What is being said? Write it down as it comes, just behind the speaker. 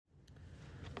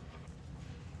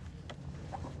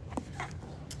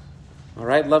All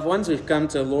right, loved ones, we've come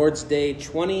to Lord's Day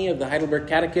 20 of the Heidelberg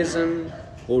Catechism.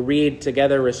 We'll read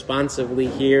together responsively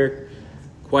here,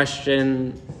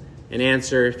 question and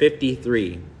answer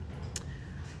 53.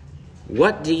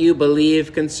 What do you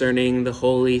believe concerning the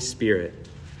Holy Spirit?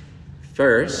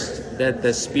 First, that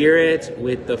the Spirit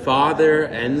with the Father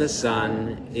and the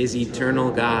Son is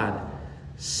eternal God.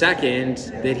 Second,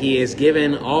 that he is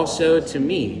given also to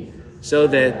me, so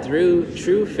that through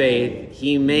true faith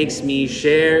he makes me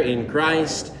share in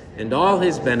Christ and all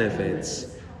his benefits,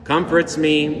 comforts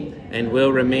me, and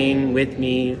will remain with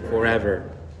me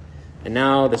forever. And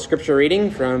now the scripture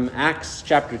reading from Acts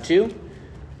chapter 2,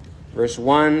 verse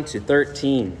 1 to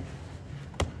 13.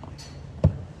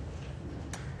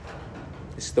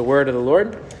 This is the word of the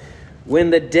Lord.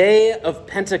 When the day of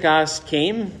Pentecost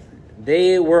came,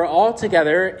 they were all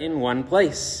together in one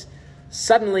place.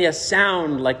 Suddenly a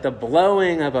sound like the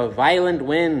blowing of a violent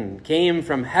wind came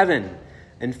from heaven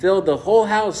and filled the whole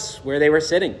house where they were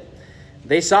sitting.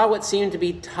 They saw what seemed to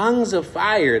be tongues of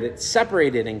fire that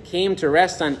separated and came to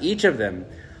rest on each of them.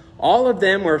 All of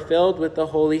them were filled with the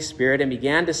Holy Spirit and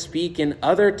began to speak in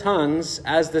other tongues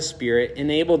as the Spirit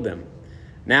enabled them.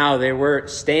 Now there were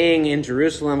staying in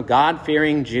Jerusalem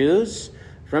God-fearing Jews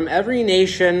from every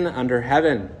nation under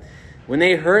heaven. When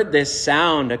they heard this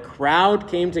sound, a crowd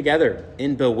came together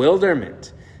in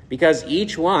bewilderment, because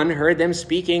each one heard them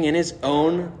speaking in his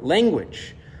own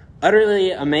language.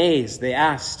 Utterly amazed, they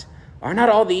asked, "Are not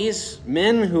all these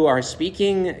men who are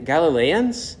speaking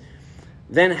Galileans?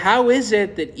 Then how is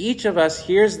it that each of us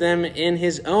hears them in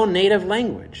his own native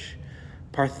language?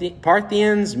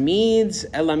 Parthians, Medes,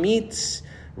 Elamites,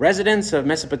 residents of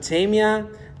Mesopotamia,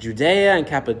 Judea and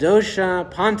Cappadocia,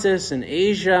 Pontus and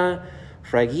Asia,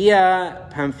 Phrygia,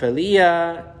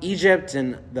 Pamphylia, Egypt,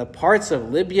 and the parts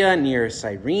of Libya near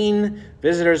Cyrene,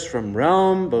 visitors from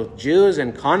Rome, both Jews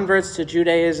and converts to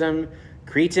Judaism,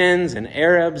 Cretans and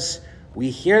Arabs, we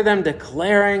hear them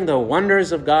declaring the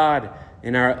wonders of God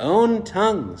in our own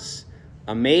tongues."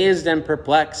 Amazed and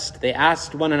perplexed, they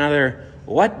asked one another,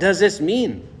 "What does this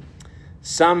mean?"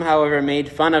 Some, however, made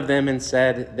fun of them and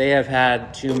said, "They have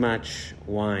had too much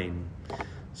wine."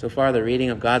 So far, the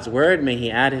reading of God's word. May he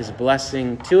add his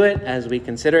blessing to it as we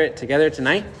consider it together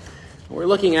tonight. We're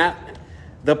looking at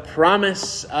the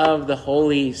promise of the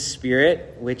Holy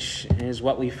Spirit, which is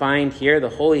what we find here, the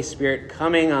Holy Spirit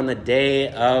coming on the day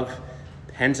of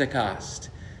Pentecost.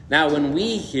 Now, when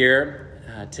we hear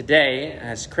today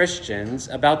as Christians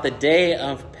about the day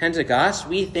of Pentecost,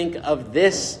 we think of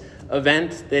this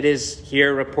event that is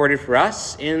here reported for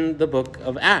us in the book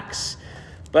of Acts.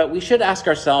 But we should ask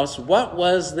ourselves, what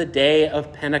was the day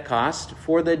of Pentecost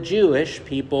for the Jewish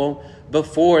people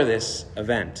before this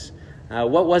event?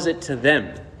 What was it to them?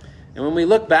 And when we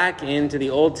look back into the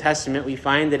Old Testament, we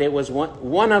find that it was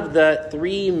one of the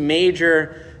three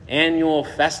major annual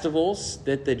festivals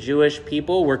that the Jewish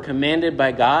people were commanded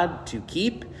by God to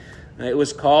keep. It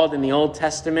was called in the Old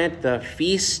Testament the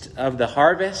Feast of the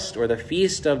Harvest, or the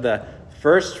Feast of the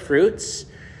First Fruits.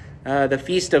 The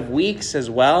Feast of Weeks as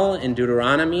well in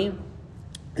Deuteronomy.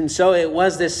 And so it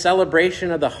was this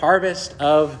celebration of the harvest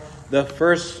of the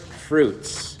first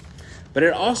fruits. But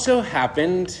it also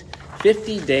happened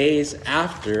 50 days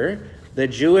after the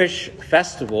Jewish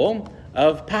festival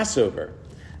of Passover.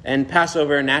 And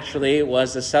Passover naturally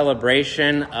was a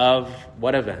celebration of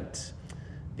what event?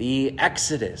 The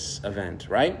Exodus event,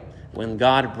 right? When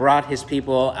God brought his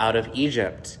people out of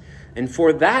Egypt. And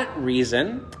for that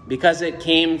reason, because it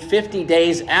came 50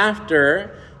 days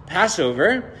after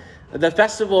Passover, the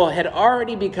festival had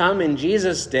already become, in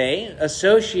Jesus' day,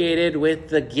 associated with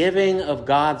the giving of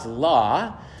God's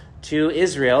law to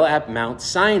Israel at Mount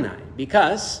Sinai.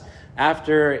 Because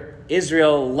after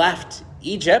Israel left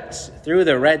Egypt through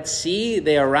the Red Sea,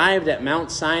 they arrived at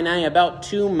Mount Sinai about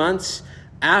 2 months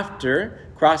after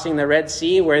crossing the Red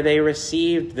Sea, where they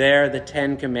received there the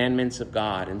 10 Commandments of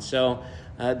God. And so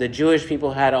the Jewish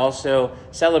people had also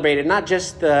celebrated not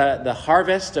just the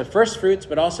harvest of first fruits,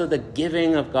 but also the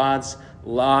giving of God's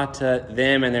law to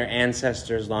them and their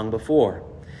ancestors long before.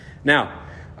 Now,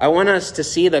 I want us to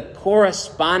see the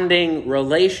corresponding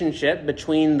relationship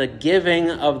between the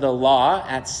giving of the law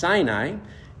at Sinai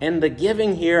and the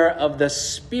giving here of the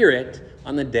Spirit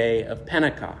on the day of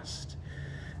Pentecost.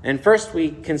 And first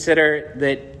we consider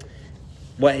that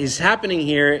what is happening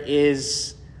here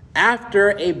is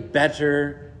after a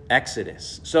better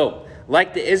Exodus. So,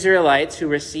 like the Israelites who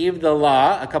received the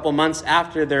law a couple months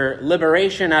after their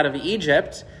liberation out of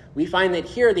Egypt, we find that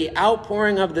here the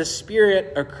outpouring of the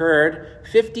Spirit occurred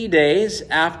 50 days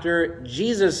after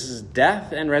Jesus'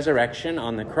 death and resurrection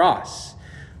on the cross,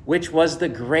 which was the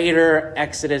greater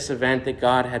Exodus event that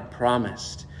God had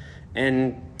promised.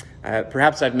 And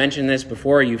perhaps I've mentioned this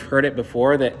before, you've heard it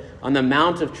before, that on the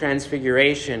Mount of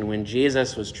Transfiguration, when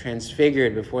Jesus was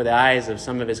transfigured before the eyes of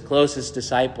some of his closest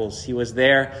disciples, he was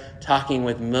there talking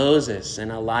with Moses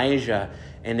and Elijah,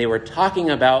 and they were talking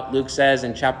about, Luke says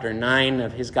in chapter 9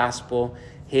 of his gospel,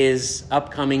 his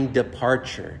upcoming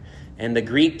departure. And the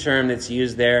Greek term that's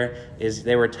used there is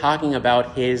they were talking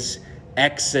about his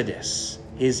exodus.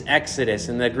 His exodus.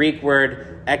 And the Greek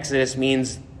word exodus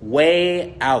means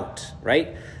way out,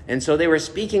 right? And so they were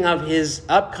speaking of his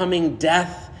upcoming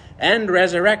death and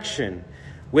resurrection,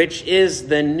 which is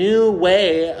the new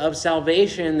way of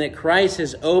salvation that Christ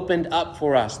has opened up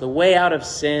for us, the way out of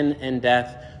sin and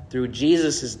death through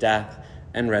Jesus' death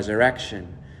and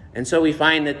resurrection. And so we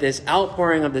find that this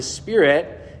outpouring of the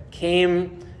Spirit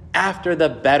came after the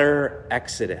better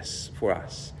exodus for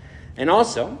us. And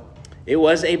also, it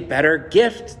was a better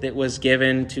gift that was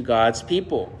given to God's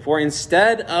people. For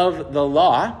instead of the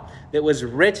law that was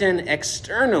written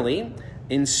externally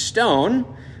in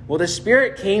stone, well, the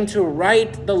Spirit came to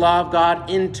write the law of God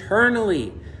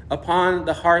internally upon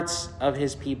the hearts of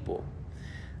his people.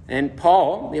 And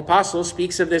Paul, the apostle,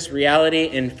 speaks of this reality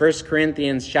in 1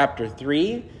 Corinthians chapter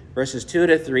 3, verses 2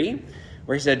 to 3,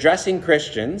 where he's addressing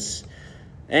Christians.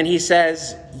 And he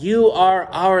says, "You are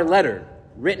our letter,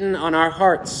 written on our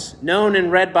hearts, known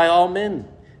and read by all men,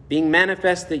 being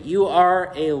manifest that you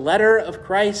are a letter of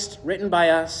Christ written by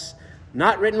us,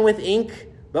 not written with ink,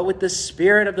 but with the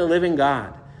Spirit of the living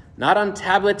God, not on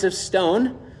tablets of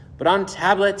stone, but on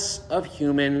tablets of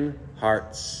human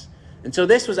hearts." And so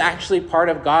this was actually part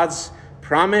of God's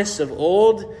promise of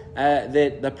old,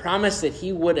 that the promise that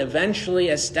he would eventually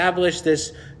establish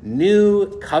this new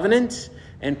covenant.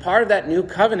 And part of that new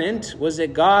covenant was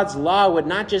that God's law would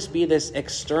not just be this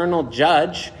external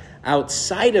judge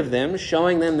outside of them,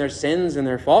 showing them their sins and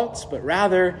their faults, but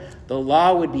rather the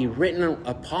law would be written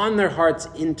upon their hearts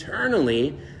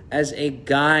internally as a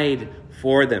guide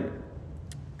for them.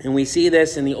 And we see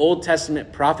this in the Old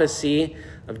Testament prophecy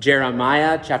of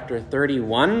Jeremiah chapter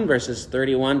 31, verses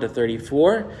 31 to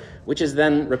 34, which is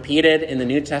then repeated in the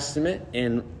New Testament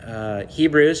in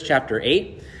Hebrews chapter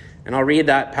 8. And I'll read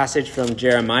that passage from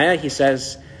Jeremiah. He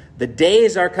says, "The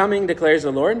days are coming, declares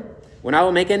the Lord, when I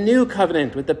will make a new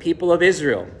covenant with the people of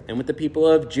Israel and with the people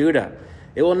of Judah.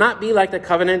 It will not be like the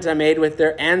covenant I made with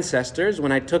their ancestors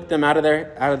when I took them out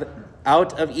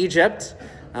of Egypt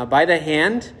by the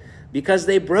hand, because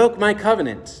they broke my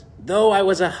covenant, though I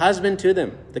was a husband to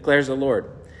them, declares the Lord.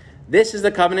 This is the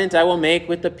covenant I will make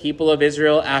with the people of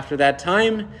Israel after that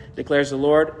time, declares the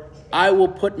Lord. I will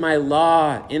put my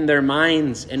law in their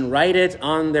minds and write it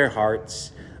on their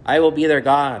hearts. I will be their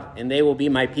God, and they will be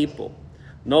my people.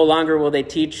 No longer will they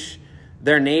teach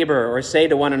their neighbor or say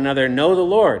to one another, 'Know the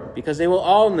Lord,' because they will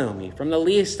all know me, from the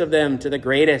least of them to the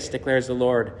greatest, declares the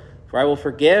Lord. For I will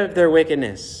forgive their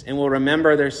wickedness and will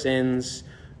remember their sins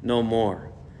no more."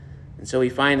 And so we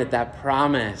find that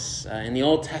promise in the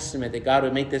Old Testament that God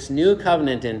would make this new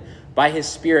covenant and by his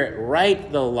Spirit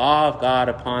write the law of God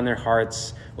upon their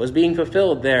hearts was being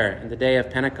fulfilled there in the day of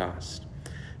Pentecost.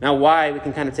 Now why, we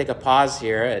can kind of take a pause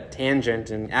here, a tangent,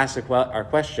 and ask our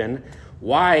question,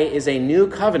 why is a new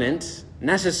covenant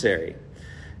necessary?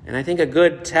 And I think a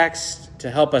good text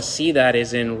to help us see that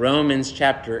is in Romans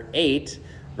chapter 8,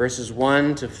 verses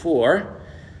 1 to 4.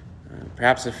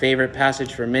 Perhaps a favorite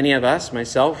passage for many of us,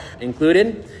 myself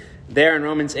included. There in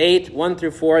Romans 8, 1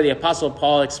 through 4, the Apostle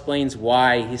Paul explains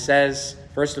why. He says,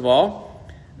 first of all,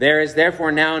 "There is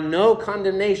therefore now no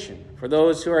condemnation for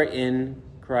those who are in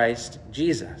Christ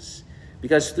Jesus.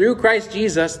 Because through Christ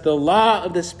Jesus, the law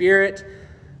of the Spirit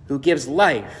who gives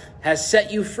life has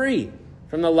set you free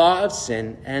from the law of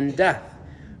sin and death.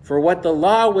 For what the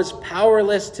law was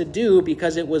powerless to do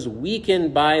because it was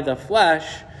weakened by the flesh,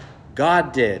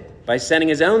 God did, by sending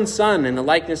his own Son in the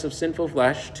likeness of sinful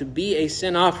flesh to be a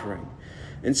sin offering.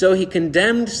 And so he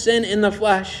condemned sin in the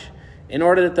flesh in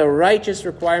order that the righteous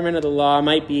requirement of the law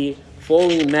might be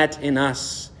fully met in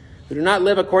us, who do not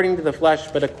live according to the flesh,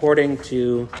 but according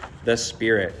to the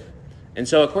Spirit." And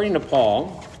so according to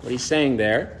Paul, what he's saying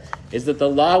there is that the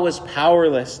law was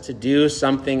powerless to do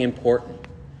something important.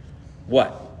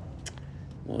 What?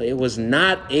 Well, it was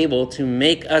not able to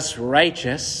make us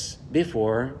righteous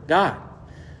before God.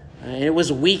 It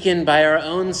was weakened by our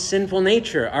own sinful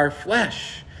nature, our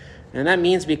flesh. And that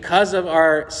means because of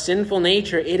our sinful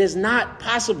nature, it is not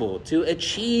possible to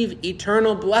achieve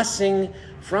eternal blessing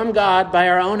from God by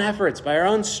our own efforts, by our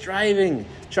own striving,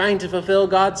 trying to fulfill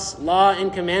God's law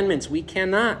and commandments. We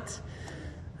cannot.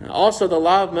 Also, the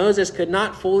law of Moses could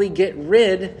not fully get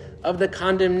rid of the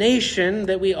condemnation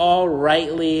that we all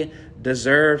rightly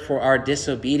deserve for our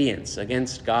disobedience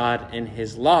against God and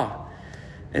his law.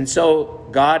 And so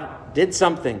God did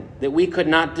something that we could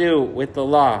not do with the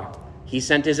law. He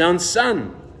sent his own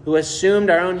Son, who assumed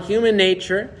our own human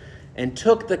nature and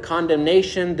took the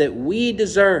condemnation that we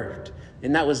deserved.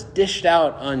 And that was dished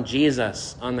out on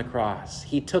Jesus on the cross.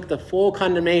 He took the full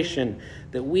condemnation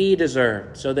that we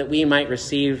deserved so that we might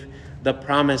receive the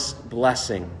promised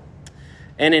blessing.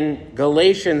 And in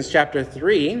Galatians chapter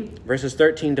 3, verses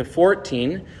 13 to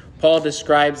 14, Paul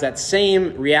describes that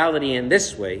same reality in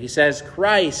this way. He says,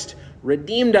 Christ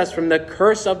redeemed us from the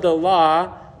curse of the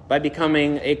law by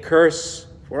becoming a curse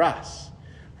for us.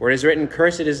 For it is written,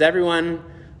 cursed is everyone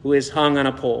who is hung on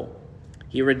a pole.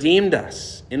 He redeemed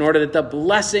us in order that the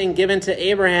blessing given to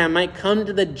Abraham might come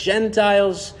to the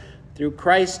Gentiles through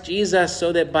Christ Jesus,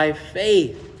 so that by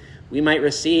faith we might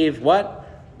receive what?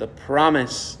 The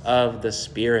promise of the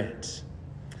Spirit.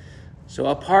 So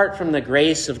apart from the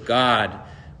grace of God,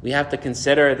 we have to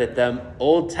consider that the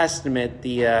Old Testament,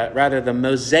 the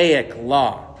Mosaic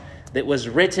law that was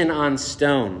written on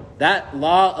stone, that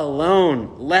law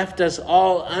alone left us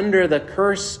all under the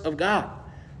curse of God,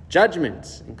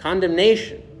 judgment and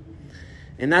condemnation.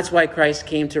 And that's why Christ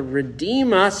came to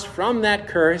redeem us from that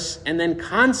curse and then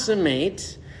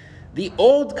consummate the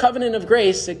old covenant of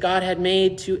grace that God had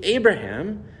made to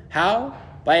Abraham. How?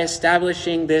 By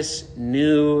establishing this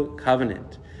new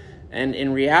covenant. And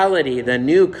in reality, the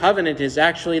new covenant is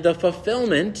actually the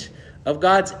fulfillment of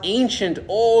God's ancient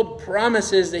old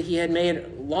promises that he had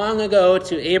made long ago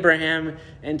to Abraham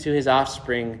and to his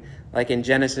offspring, like in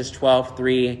Genesis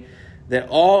 12:3, that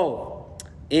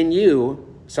in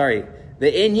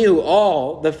you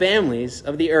all the families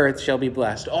of the earth shall be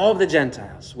blessed. All of the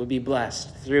Gentiles will be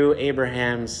blessed through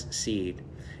Abraham's seed.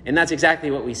 And that's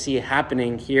exactly what we see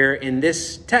happening here in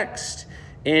this text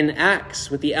in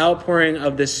Acts with the outpouring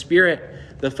of the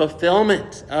Spirit, the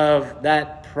fulfillment of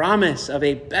that promise of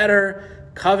a better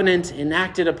covenant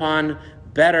enacted upon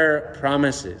better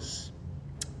promises.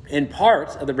 And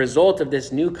part of the result of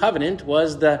this new covenant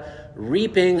was the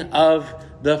reaping of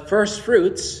the first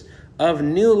fruits of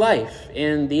new life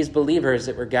in these believers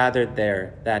that were gathered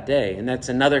there that day. And that's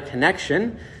another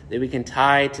connection that we can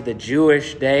tie to the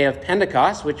Jewish day of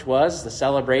Pentecost, which was the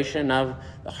celebration of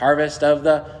the harvest of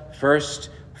the first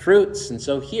fruits. And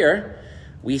so here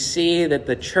we see that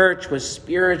the church was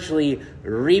spiritually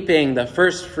reaping the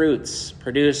first fruits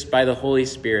produced by the Holy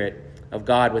Spirit of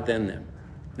God within them.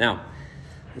 Now,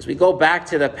 as we go back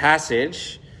to the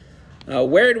passage,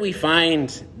 where do we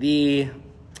find the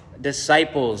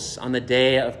disciples on the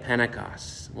day of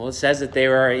Pentecost? Well, it says that they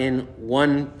were in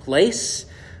one place.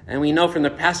 And we know from the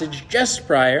passage just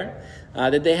prior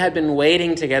that they had been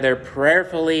waiting together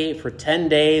prayerfully for 10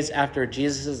 days after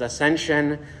Jesus'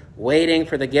 ascension, waiting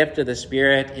for the gift of the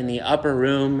Spirit in the upper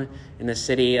room in the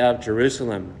city of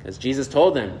Jerusalem. Because Jesus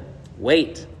told them,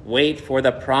 wait for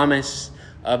the promise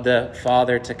of the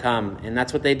Father to come. And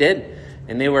that's what they did.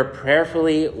 And they were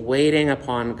prayerfully waiting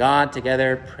upon God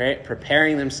together,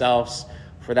 preparing themselves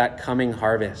for that coming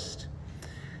harvest.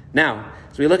 Now,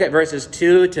 as we look at verses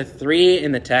 2 to 3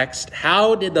 in the text,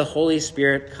 how did the Holy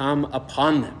Spirit come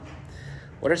upon them?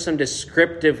 What are some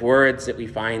descriptive words that we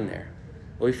find there?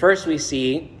 Well, first we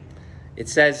see it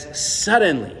says,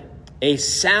 suddenly a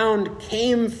sound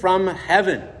came from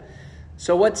heaven.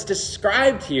 So what's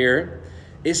described here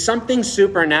is something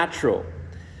supernatural.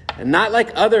 And not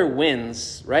like other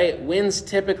winds, right? Winds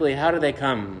typically, how do they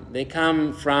come? They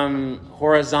come from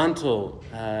horizontal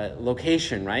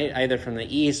location, right? Either from the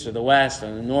east or the west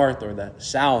or the north or the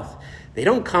south. They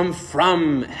don't come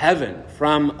from heaven,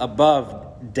 from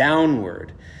above,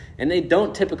 downward. And they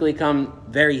don't typically come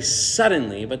very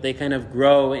suddenly, but they kind of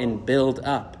grow and build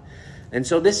up. And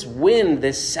so this wind,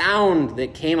 this sound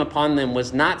that came upon them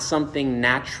was not something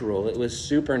natural. It was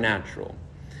supernatural.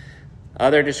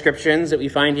 Other descriptions that we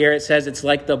find here, it says it's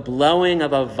like the blowing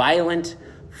of a violent,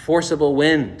 forcible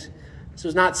wind. This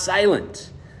was not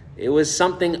silent. It was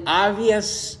something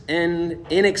obvious and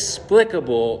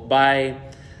inexplicable by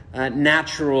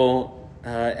natural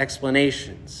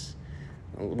explanations.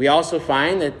 We also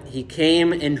find that he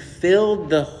came and filled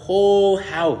the whole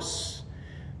house.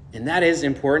 And that is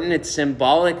important. It's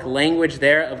symbolic language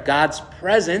there of God's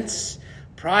presence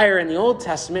prior in the Old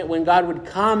Testament when God would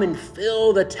come and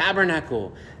fill the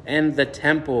tabernacle and the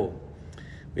temple.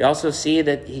 We also see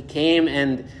that he came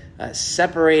and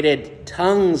separated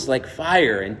tongues like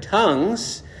fire. And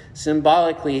tongues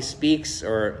symbolically speaks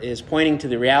or is pointing to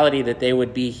the reality that they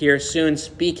would be here soon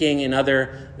speaking in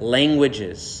other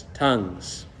languages,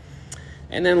 tongues.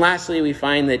 And then lastly, we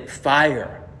find that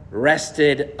fire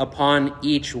rested upon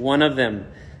each one of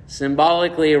them,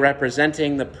 symbolically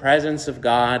representing the presence of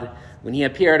God when he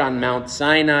appeared on Mount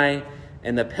Sinai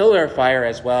and the pillar of fire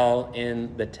as well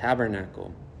in the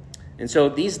tabernacle. And so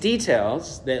these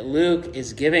details that Luke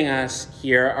is giving us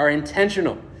here are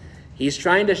intentional. He's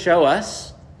trying to show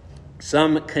us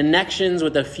some connections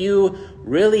with a few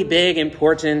really big,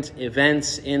 important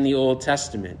events in the Old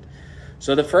Testament.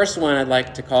 So the first one I'd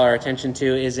like to call our attention to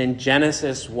is in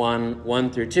Genesis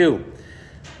 1 through 2.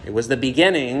 It was the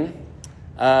beginning,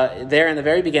 there in the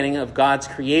very beginning of God's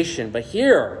creation. But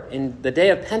here, in the day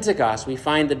of Pentecost, we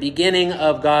find the beginning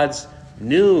of God's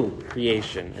new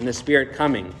creation and the Spirit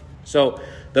coming. So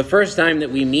the first time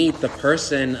that we meet the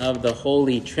person of the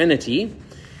Holy Trinity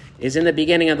is in the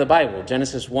beginning of the Bible,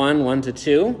 Genesis 1 to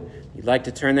 2. If you'd like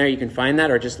to turn there, you can find that,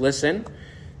 or just listen.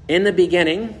 In the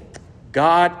beginning,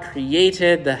 God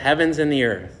created the heavens and the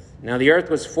earth. Now the earth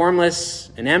was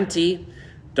formless and empty.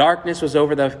 Darkness was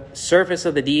over the surface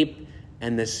of the deep,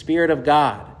 and the Spirit of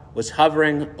God was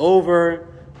hovering over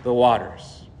the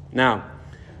waters. Now,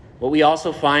 what we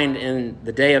also find in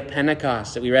the day of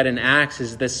Pentecost that we read in Acts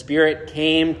is the Spirit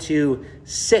came to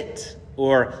sit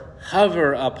or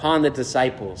hover upon the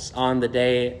disciples on the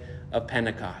day of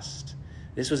Pentecost.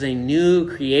 This was a new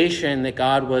creation that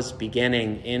God was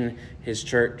beginning in his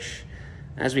church.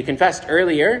 As we confessed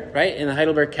earlier, right, in the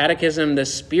Heidelberg Catechism, the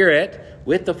Spirit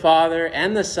with the Father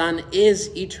and the Son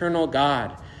is eternal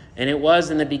God. And it was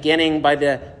in the beginning by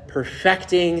the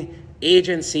perfecting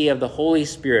agency of the Holy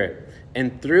Spirit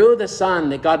and through the Son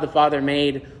that God the Father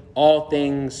made all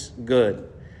things good.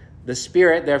 The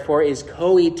Spirit, therefore, is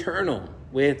co-eternal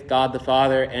with God the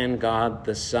Father and God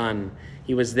the Son.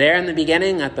 He was there in the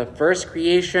beginning at the first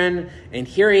creation, and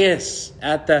here he is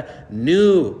at the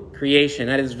new creation,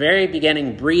 at his very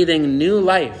beginning, breathing new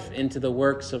life into the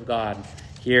works of God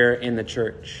here in the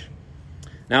church.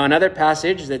 Now, another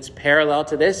passage that's parallel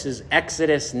to this is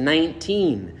Exodus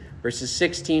 19, verses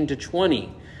 16 to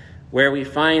 20, where we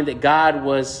find that God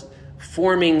was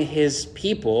forming his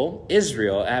people,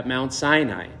 Israel, at Mount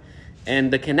Sinai.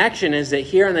 And the connection is that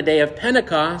here on the day of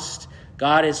Pentecost,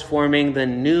 God is forming the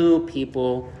new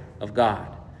people of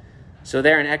God. So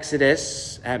there in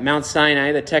Exodus, at Mount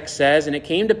Sinai, the text says, "And it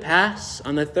came to pass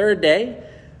on the third day,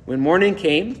 when morning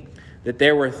came, that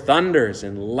there were thunders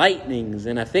and lightnings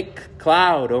and a thick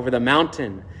cloud over the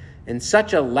mountain, and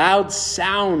such a loud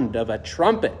sound of a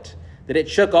trumpet that it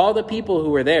shook all the people who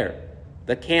were there,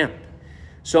 the camp.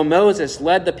 So Moses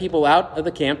led the people out of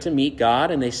the camp to meet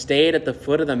God, and they stayed at the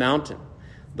foot of the mountain.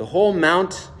 The whole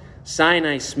Mount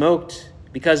Sinai smoked,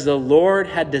 because the Lord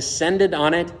had descended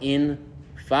on it in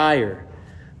fire.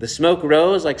 The smoke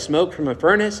rose like smoke from a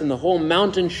furnace, and the whole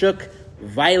mountain shook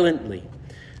violently.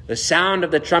 The sound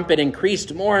of the trumpet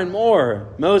increased more and more.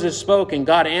 Moses spoke, and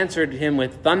God answered him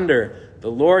with thunder. The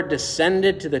Lord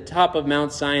descended to the top of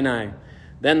Mount Sinai.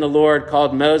 Then the Lord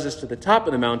called Moses to the top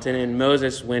of the mountain, and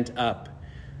Moses went up."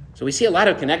 So we see a lot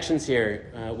of connections here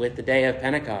with the day of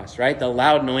Pentecost, right? The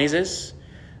loud noises,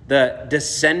 the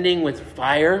descending with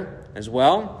fire as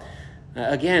well.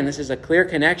 Again, this is a clear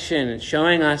connection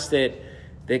showing us that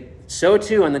so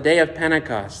too on the day of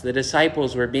Pentecost, the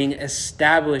disciples were being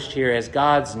established here as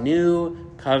God's new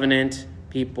covenant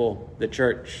people, the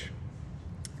church.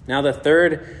 Now the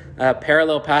third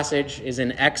parallel passage is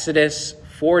in Exodus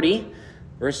 40,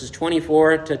 verses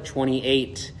 24 to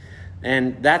 28.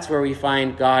 And that's where we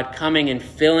find God coming and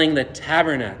filling the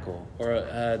tabernacle,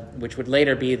 or which would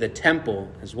later be the temple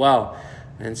as well.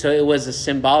 And so it was a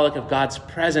symbolic of God's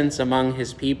presence among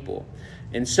his people.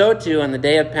 And so too, on the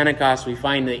day of Pentecost, we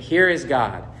find that here is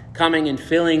God coming and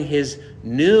filling his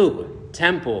new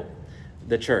temple,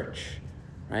 the church,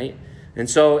 right? And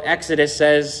so Exodus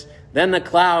says, "Then the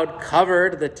cloud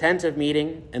covered the tent of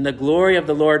meeting, and the glory of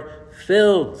the Lord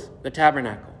filled the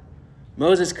tabernacle.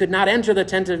 Moses could not enter the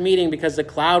tent of meeting because the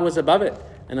cloud was above it,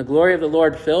 and the glory of the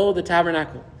Lord filled the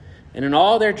tabernacle. And in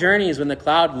all their journeys, when the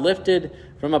cloud lifted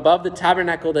from above the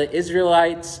tabernacle, the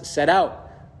Israelites set out.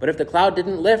 But if the cloud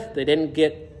didn't lift, they didn't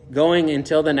get going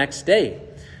until the next day.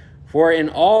 For in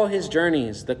all his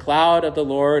journeys, the cloud of the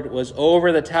Lord was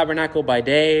over the tabernacle by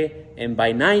day, and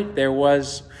by night there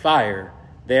was fire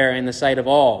there in the sight of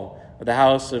all of the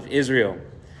house of Israel."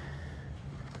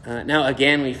 Now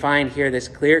again, we find here this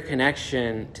clear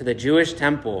connection to the Jewish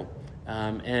temple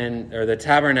or the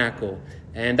tabernacle.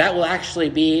 And that will actually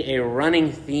be a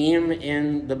running theme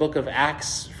in the book of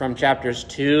Acts from chapters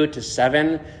 2 to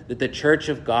 7, that the church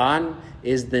of God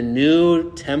is the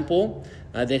new temple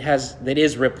that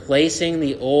is replacing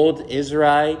the old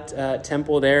Israelite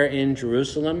temple there in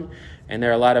Jerusalem. And there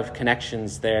are a lot of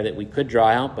connections there that we could draw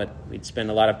out, but we'd spend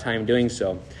a lot of time doing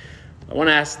so. I want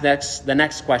to ask the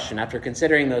next question. After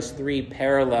considering those three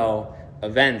parallel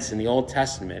events in the Old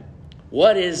Testament,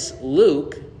 what is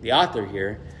Luke, the author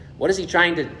here, What is he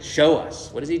trying to show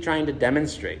us? What is he trying to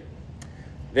demonstrate?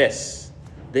 This,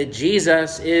 that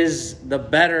Jesus is the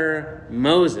better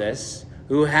Moses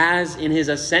who has in his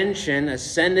ascension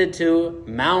ascended to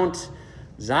Mount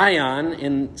Zion,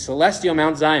 in celestial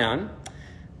Mount Zion,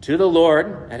 to the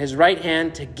Lord at his right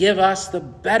hand to give us the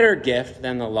better gift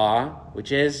than the law,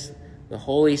 which is the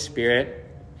Holy Spirit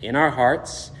in our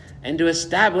hearts, and to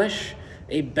establish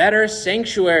a better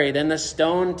sanctuary than the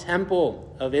stone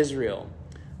temple of Israel,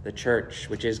 the church,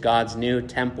 which is God's new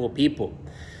temple people.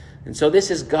 And so this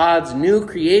is God's new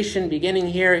creation beginning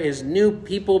here, his new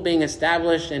people being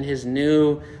established, and his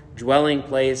new dwelling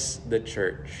place, the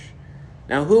church.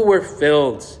 Now, who were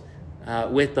filled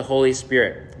with the Holy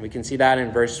Spirit? We can see that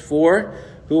in verse 4.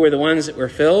 Who were the ones that were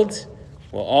filled?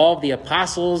 Well, all the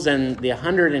apostles and the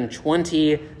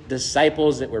 120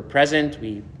 disciples that were present.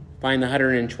 We find the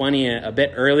 120 a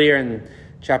bit earlier in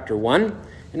chapter 1.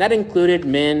 And that included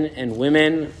men and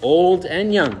women, old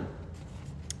and young.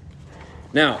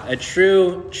 Now, a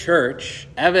true church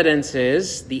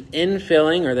evidences the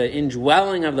infilling or the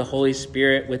indwelling of the Holy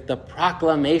Spirit with the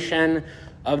proclamation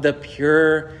of the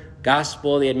pure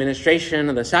gospel, the administration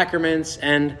of the sacraments,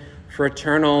 and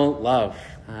fraternal love,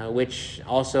 which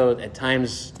also at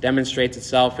times demonstrates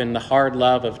itself in the hard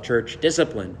love of church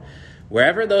discipline.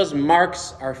 Wherever those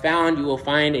marks are found, you will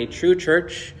find a true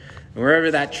church. And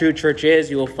wherever that true church is,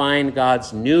 you will find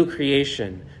God's new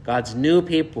creation, God's new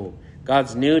people,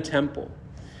 God's new temple.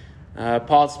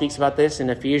 Paul speaks about this in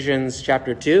Ephesians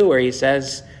chapter 2, where he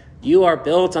says, "You are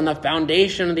built on the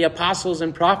foundation of the apostles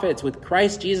and prophets, with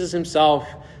Christ Jesus himself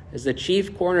as the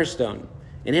chief cornerstone.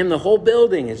 In him the whole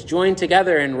building is joined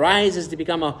together and rises to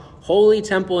become a holy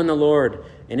temple in the Lord.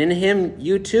 And in him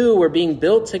you too were being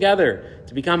built together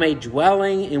to become a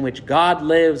dwelling in which God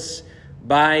lives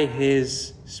by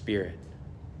his Spirit."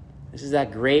 This is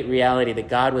that great reality that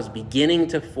God was beginning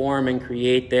to form and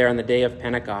create there on the day of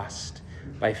Pentecost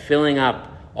by filling up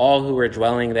all who were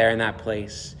dwelling there in that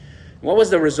place. What was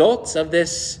the result of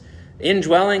this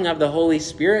indwelling of the Holy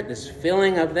Spirit, this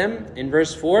filling of them? In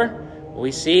verse 4,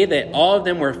 we see that all of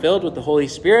them were filled with the Holy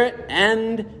Spirit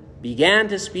and began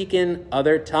to speak in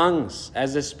other tongues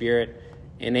as the Spirit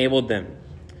enabled them.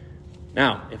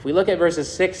 Now, if we look at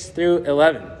verses 6 through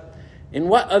 11, in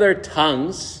what other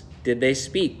tongues did they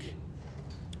speak?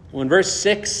 Well, in verse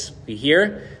 6, we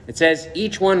hear, it says,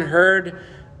 each one heard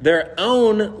their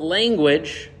own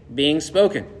language being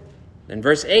spoken. Then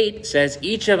verse 8 says,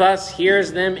 each of us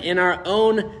hears them in our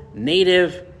own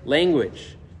native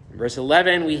language. In verse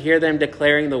 11, we hear them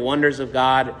declaring the wonders of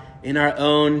God in our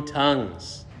own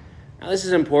tongues. Now, this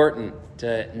is important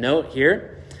to note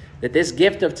here, that this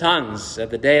gift of tongues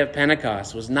at the day of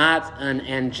Pentecost was not an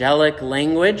angelic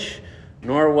language,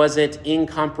 nor was it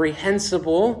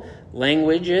incomprehensible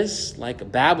languages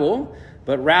like Babel,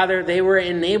 but rather they were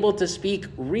enabled to speak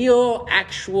real,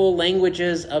 actual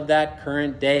languages of that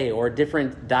current day, or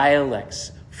different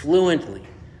dialects, fluently,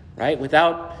 right?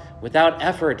 Without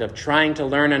effort of trying to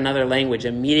learn another language.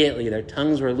 Immediately their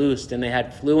tongues were loosed and they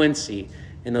had fluency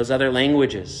in those other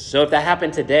languages. So if that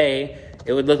happened today,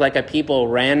 it would look like a people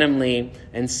randomly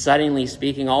and suddenly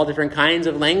speaking all different kinds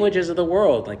of languages of the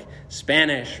world, like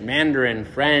Spanish, Mandarin,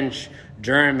 French,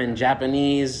 German,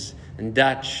 Japanese, and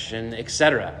Dutch, and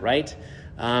etc., right?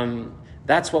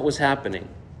 That's what was happening.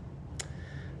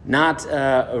 Not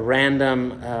a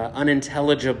random,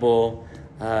 unintelligible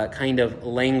kind of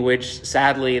language,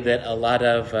 sadly, that a lot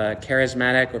of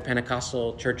charismatic or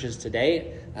Pentecostal churches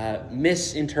today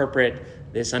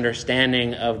misinterpret this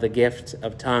understanding of the gift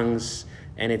of tongues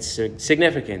and its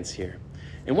significance here.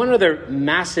 And one other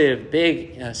massive,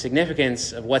 big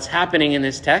significance of what's happening in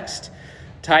this text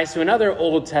ties to another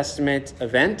Old Testament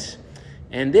event.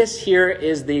 And this here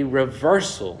is the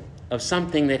reversal of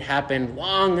something that happened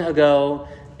long ago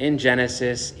in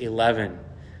Genesis 11.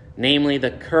 Namely,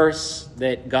 the curse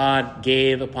that God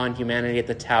gave upon humanity at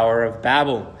the Tower of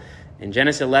Babel. In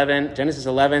Genesis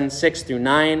 11, 6 through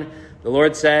 9, the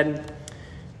Lord said,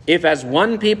 "If as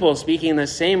one people speaking the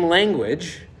same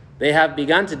language, they have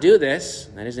begun to do this,"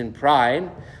 that is in pride,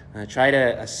 try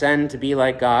to ascend to be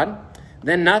like God,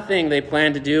 "then nothing they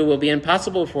plan to do will be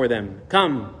impossible for them.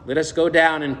 Come, let us go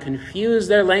down and confuse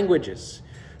their languages,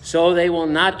 so they will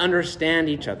not understand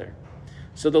each other."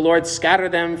 So the Lord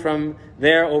scattered them from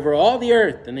there over all the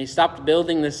earth, and they stopped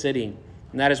building the city.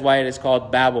 And that is why it is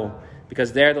called Babel,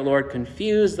 because there the Lord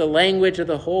confused the language of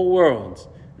the whole world.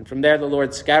 And from there the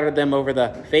Lord scattered them over the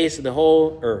face of the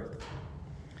whole earth.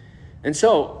 And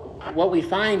so what we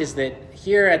find is that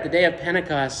here at the day of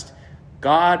Pentecost,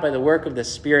 God, by the work of the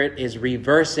Spirit, is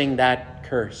reversing that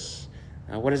curse.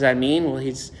 What does that mean? Well,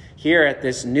 he's here at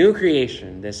this new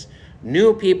creation, this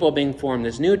new people being formed,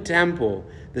 this new temple,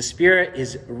 the Spirit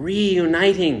is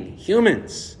reuniting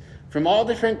humans from all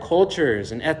different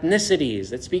cultures and ethnicities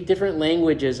that speak different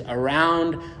languages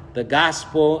around the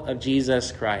gospel of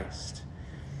Jesus Christ.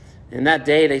 And that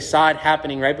day, they saw it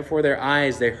happening right before their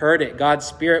eyes. They heard it. God's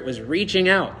Spirit was reaching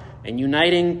out and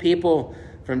uniting people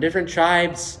from different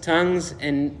tribes, tongues,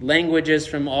 and languages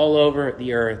from all over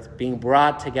the earth, being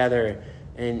brought together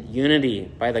in unity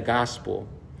by the gospel.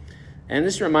 And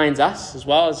this reminds us, as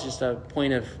well as just a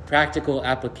point of practical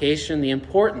application, the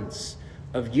importance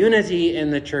of unity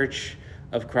in the church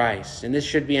of Christ. And this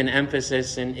should be an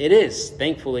emphasis, and it is,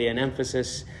 thankfully, an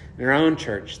emphasis in our own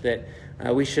church, that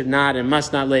we should not and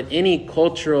must not let any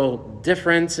cultural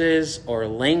differences or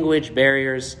language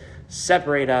barriers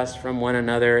separate us from one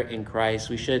another in Christ.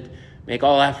 We should make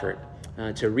all effort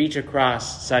to reach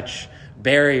across such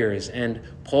barriers and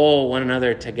pull one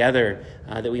another together,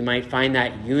 that we might find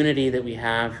that unity that we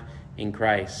have in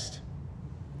Christ.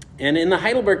 And in the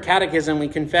Heidelberg Catechism, we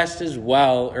confessed as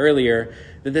well earlier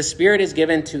that the Spirit is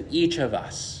given to each of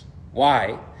us.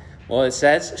 Why? Well, it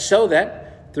says, so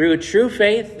that through true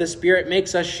faith, the Spirit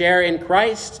makes us share in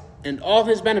Christ and all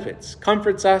his benefits,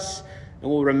 comforts us, and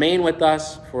will remain with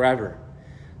us forever.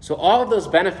 So all of those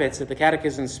benefits that the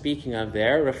Catechism is speaking of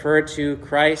there refer to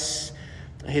Christ,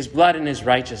 his blood and his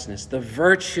righteousness, the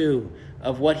virtue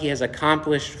of what he has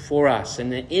accomplished for us,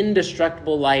 and the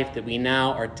indestructible life that we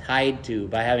now are tied to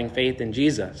by having faith in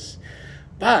Jesus.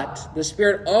 But the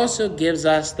Spirit also gives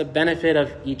us the benefit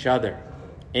of each other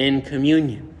in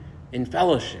communion, in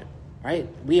fellowship, right?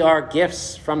 We are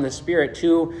gifts from the Spirit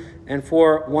to and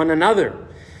for one another.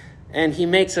 And he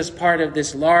makes us part of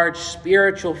this large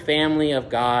spiritual family of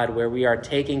God where we are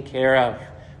taken care of,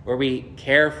 where we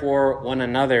care for one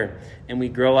another, and we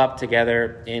grow up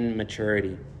together in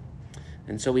maturity.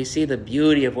 And so we see the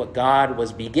beauty of what God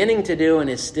was beginning to do and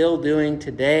is still doing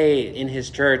today in his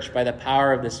church by the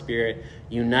power of the Spirit,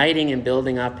 uniting and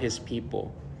building up his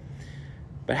people.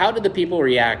 But how did the people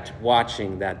react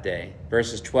watching that day?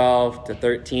 Verses 12 to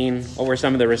 13, what were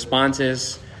some of the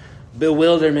responses?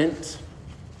 Bewilderment,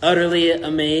 utterly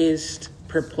amazed,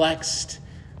 perplexed.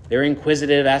 They're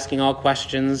inquisitive, asking all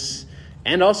questions,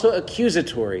 and also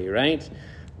accusatory, right?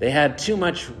 They had too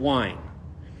much wine.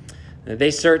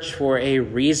 They searched for a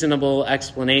reasonable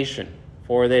explanation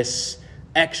for this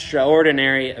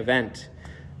extraordinary event.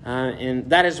 And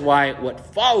that is why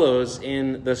what follows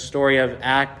in the story of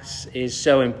Acts is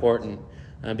so important,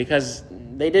 because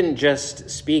they didn't just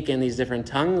speak in these different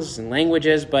tongues and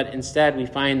languages, but instead we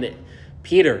find that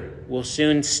Peter will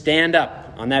soon stand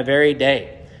up on that very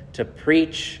day to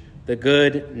preach the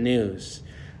good news.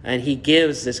 And he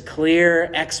gives this clear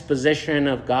exposition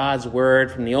of God's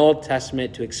word from the Old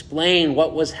Testament to explain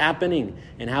what was happening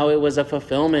and how it was a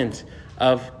fulfillment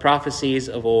of prophecies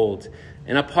of old.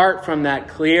 And apart from that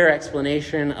clear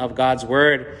explanation of God's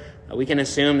word, we can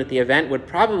assume that the event would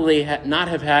probably not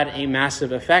have had a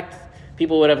massive effect.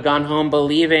 People would have gone home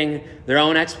believing their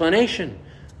own explanation,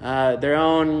 their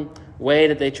own way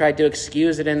that they tried to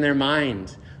excuse it in their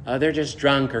mind. They're just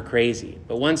drunk or crazy.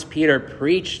 But once Peter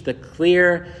preached the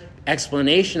clear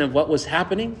explanation of what was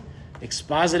happening,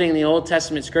 expositing the Old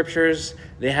Testament scriptures,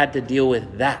 they had to deal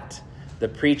with that, the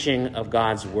preaching of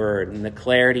God's word and the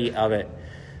clarity of it.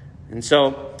 And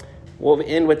so we'll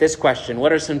end with this question.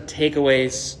 What are some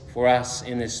takeaways for us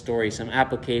in this story, some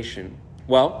application?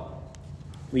 Well,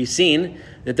 we've seen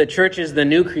that the church is the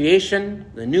new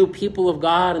creation, the new people of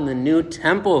God, and the new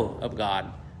temple of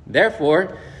God.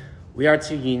 Therefore, we are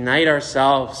to unite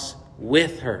ourselves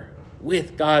with her,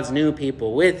 with God's new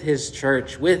people, with his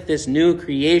church, with this new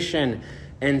creation,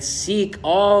 and seek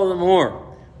all the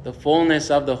more the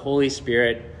fullness of the Holy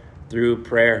Spirit through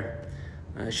prayer.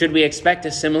 Should we expect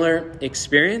a similar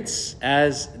experience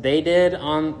as they did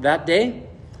on that day?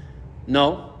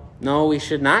 No, we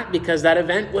should not, because that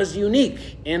event was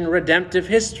unique in redemptive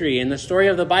history. In the story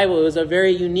of the Bible, it was a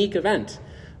very unique event,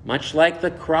 much like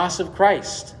the cross of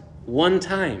Christ, one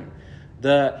time.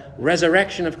 The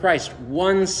resurrection of Christ,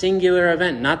 one singular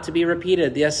event, not to be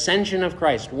repeated. The ascension of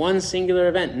Christ, one singular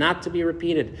event, not to be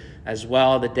repeated. As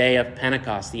well, the day of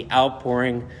Pentecost, the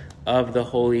outpouring of the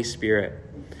Holy Spirit.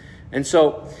 And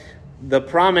so the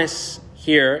promise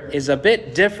here is a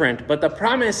bit different, but the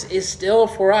promise is still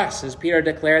for us. As Peter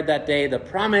declared that day, the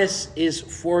promise is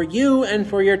for you and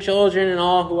for your children and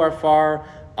all who are far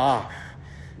off.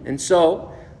 And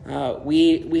so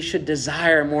we should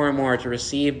desire more and more to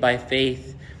receive by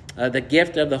faith the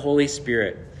gift of the Holy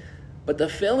Spirit. But the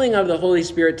filling of the Holy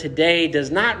Spirit today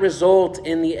does not result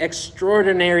in the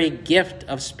extraordinary gift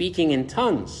of speaking in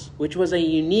tongues, which was a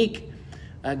unique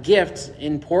gift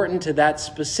important to that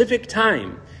specific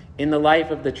time in the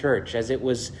life of the church as it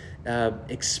was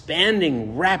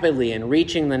expanding rapidly and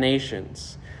reaching the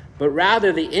nations. But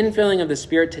rather, the infilling of the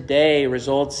Spirit today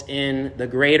results in the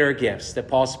greater gifts that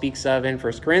Paul speaks of in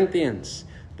 1 Corinthians,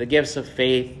 the gifts of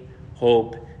faith,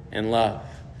 hope, and love.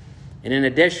 And in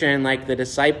addition, like the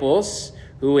disciples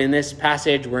who in this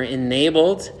passage were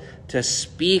enabled to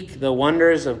speak the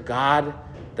wonders of God,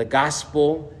 the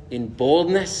gospel, in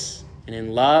boldness and in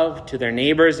love to their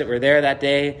neighbors that were there that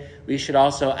day, we should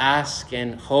also ask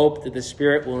and hope that the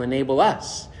Spirit will enable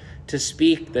us to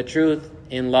speak the truth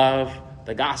in love,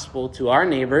 the gospel, to our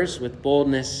neighbors with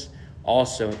boldness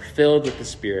also, filled with the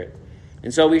Spirit.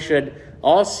 And so we should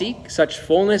all seek such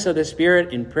fullness of the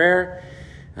Spirit in prayer,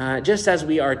 just as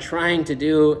we are trying to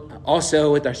do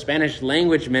also with our Spanish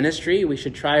language ministry. We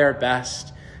should try our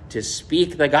best to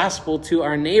speak the gospel to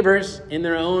our neighbors in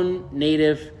their own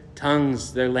native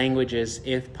tongues, their languages,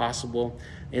 if possible.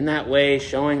 In that way,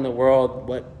 showing the world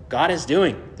what God is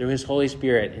doing through his Holy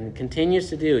Spirit and continues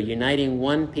to do, uniting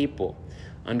one people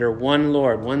under one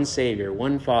Lord, one Savior,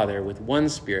 one Father, with one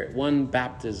Spirit, one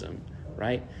baptism,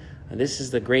 right? And this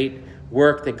is the great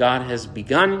work that God has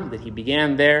begun, that he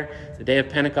began there, the day of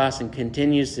Pentecost, and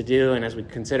continues to do. And as we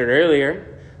considered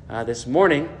earlier this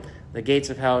morning, the gates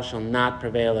of hell shall not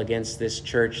prevail against this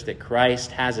church that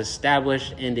Christ has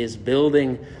established and is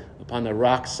building upon the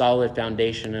rock-solid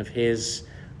foundation of his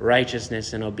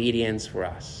righteousness and obedience for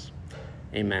us.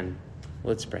 Amen.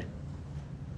 Let's pray.